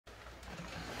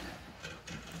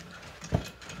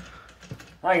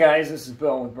Hi guys, this is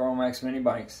Bill with Burromax Mini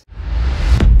Bikes.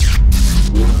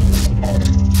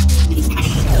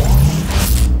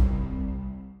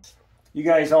 You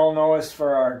guys all know us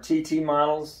for our TT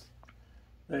models.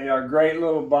 They are great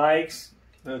little bikes.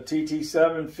 The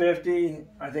TT750,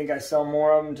 I think I sell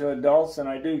more of them to adults than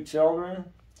I do children.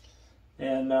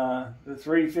 And the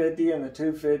 350 and the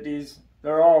 250s,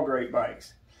 they're all great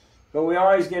bikes. But we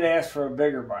always get asked for a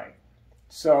bigger bike.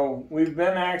 So we've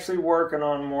been actually working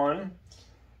on one.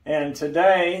 And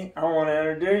today, I want to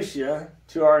introduce you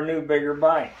to our new bigger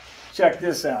bike. Check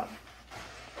this out.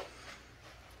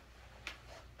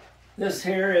 This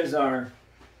here is our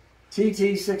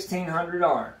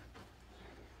TT1600R.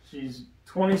 She's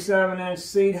 27-inch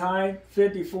seat height,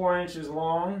 54 inches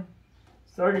long,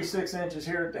 36 inches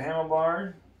here at the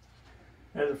handlebar.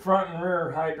 Has a front and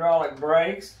rear hydraulic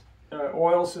brakes,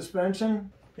 oil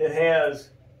suspension. It has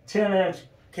 10-inch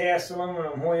cast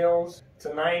aluminum wheels. It's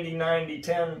a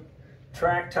 90-90-10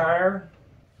 track tire.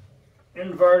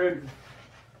 Inverted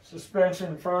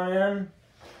suspension front end.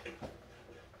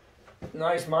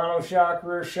 Nice monoshock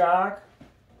rear shock.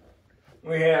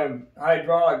 We have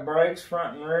hydraulic brakes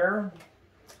front and rear.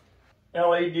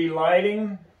 LED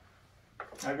lighting.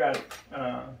 I've got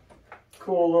a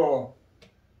cool little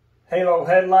halo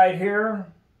headlight here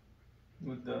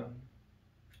with the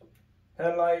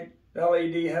headlight,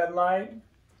 LED headlight.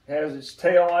 Has its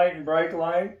tail light and brake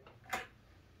light.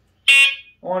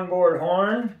 Onboard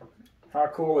horn. How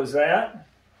cool is that?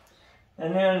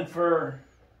 And then for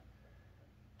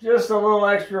just a little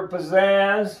extra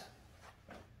pizzazz,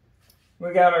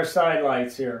 we got our side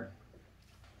lights here.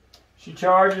 She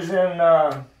charges in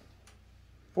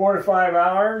 4 to 5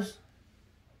 hours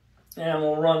and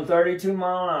will run 32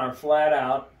 miles an hour flat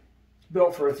out.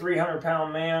 Built for a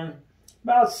 300-pound man.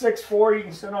 About 6'4", you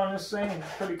can sit on this thing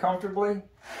pretty comfortably.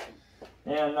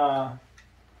 And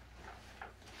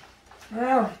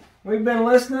well, we've been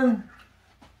listening.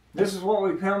 This is what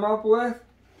we've come up with,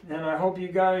 and I hope you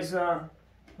guys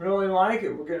really like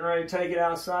it. We're getting ready to take it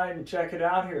outside and check it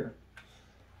out here.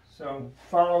 So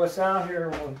follow us out here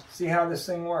and we'll see how this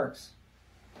thing works.